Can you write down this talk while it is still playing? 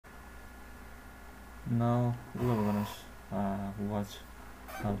Now we are gonna watch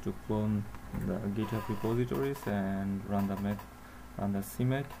how to clone the GitHub repositories and run the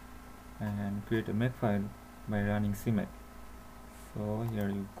CMake and create a make file by running CMake. So here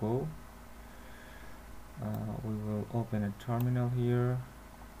you go. We will open a terminal here.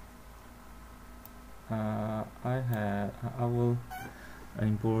 I will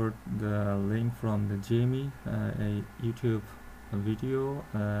import the link from the Jamie, a YouTube video,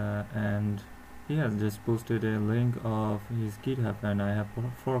 and he has just posted a link of his GitHub, and I have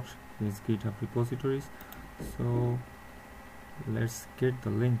forked his GitHub repositories. So let's get the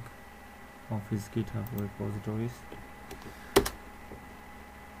link of his GitHub repositories.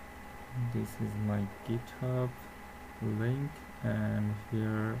 This is my GitHub link, and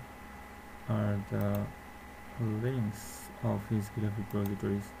here are the links of his GitHub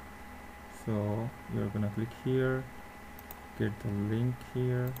repositories. So you're gonna click here, get the link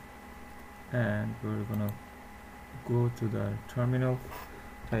here, and we're gonna go to the terminal,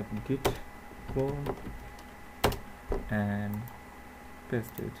 type git clone and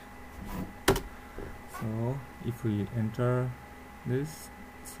paste it. So if we enter this,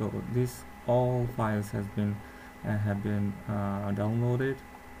 so this all files have been downloaded.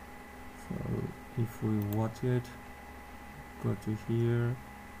 So if we watch it, go to here,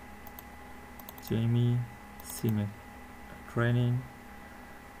 Jamie CMake training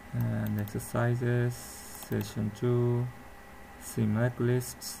and exercises, session 2, CMake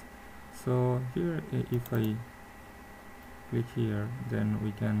lists. So here if I click here, then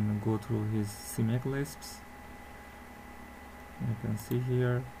we can go through his CMake lists. You can see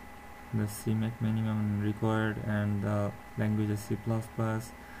here the CMake minimum required and the language is C++.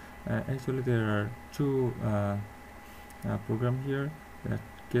 Actually there are two program here, that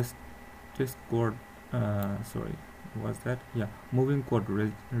test code, moving code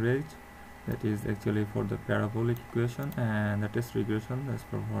rate, that is actually for the parabolic equation, and the test regression, that's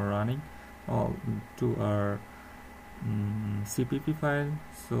for running. All two are CPP file,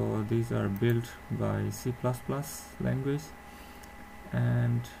 so these are built by C++ language.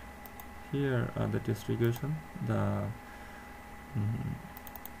 And here are the test regression,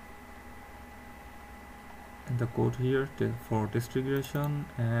 the code here for test regression,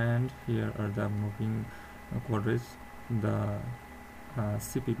 and here are the moving quadrants, the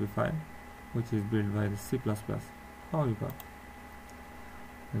CPP file, which is built by the C++. However,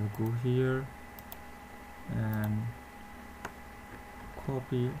 we'll go here and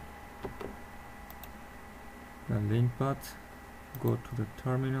copy the link path, go to the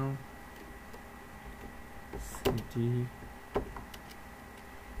terminal, cd,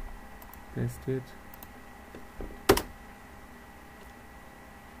 paste it,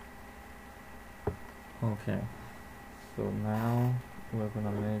 okay. So now we're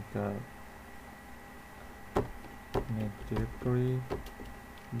gonna make directory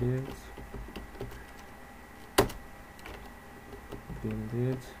build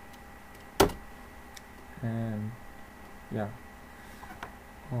it, and yeah,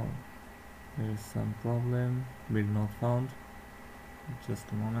 oh, there is some problem, build not found,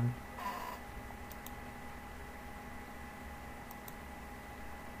 just a moment.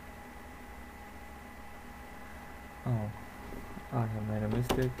 Oh, I have made a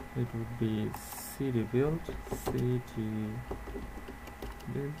mistake. It would be cd build here.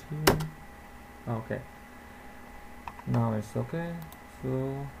 Okay, now it's okay.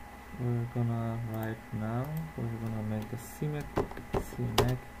 So we're gonna make the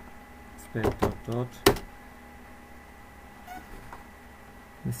CMake spec dot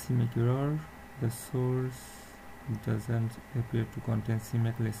the CMake error, the source doesn't appear to contain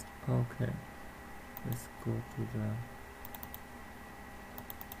CMake list. Okay, let's go to the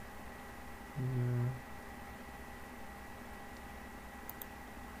here.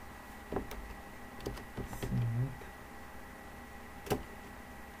 CMake.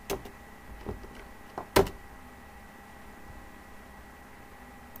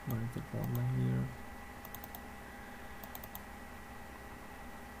 What is the problem here?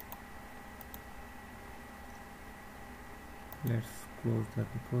 Let's close that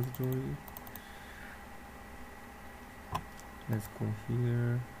repository. Let's go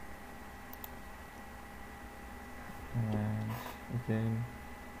here and again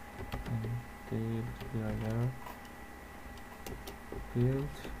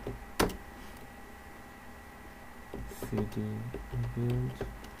build cd build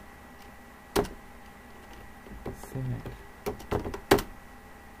CMake,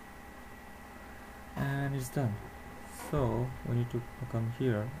 and it's done. So we need to come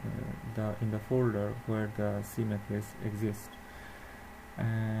here in the folder where the CMake list exists,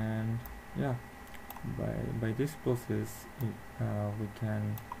 and yeah, by this process we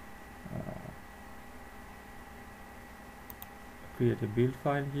can create a build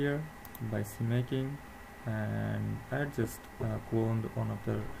file here by CMaking, and I just cloned one of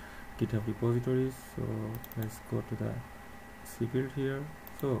the GitHub repositories. So let's go to the C build here.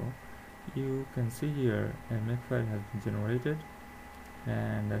 So you can see here a make file has been generated,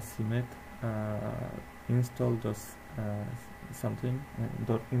 and a CMake install does something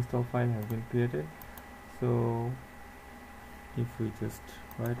dot install file has been created. So if we just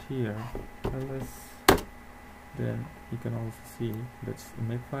write here ls, then you can also see that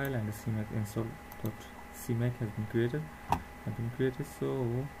CMake file and the CMake install dot CMake has been created. So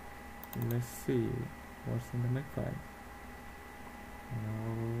let's see what's in the make file.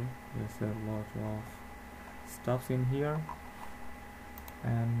 There's a lot of stuffs in here,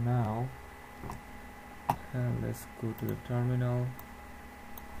 and now let's go to the terminal.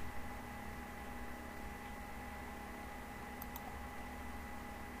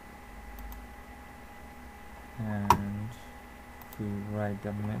 And we write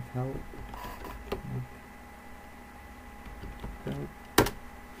the make help,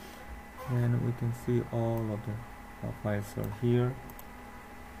 and we can see all of the files are here.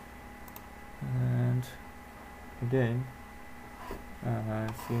 And again,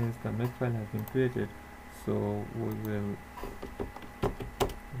 since the make file has been created, so we will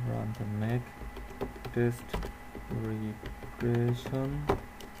run the make test regression,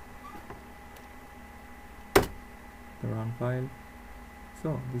 the run file.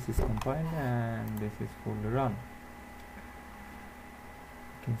 So this is compiled and this is fully run.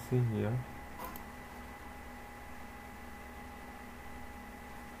 You can see here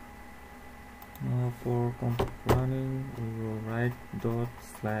now for running we will write dot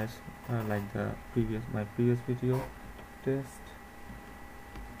slash like the my previous video, test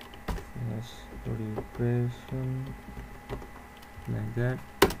slash regression, like that,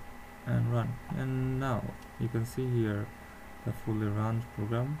 and run. And now you can see here the fully run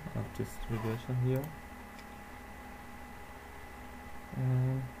program of this regression here.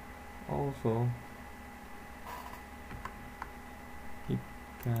 And also it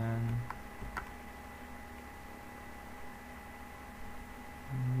can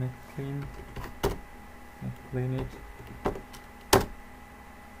clean it,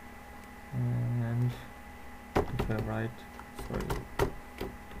 and if I write,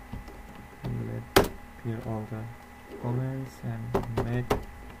 let clear all the comments and make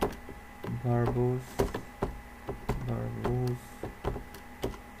verbose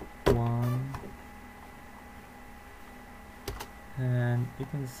 1, and you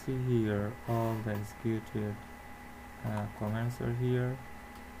can see here all the executed comments are here,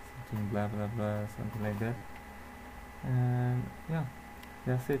 something blah blah blah, something like that. And yeah,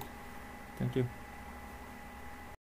 that's it. Thank you.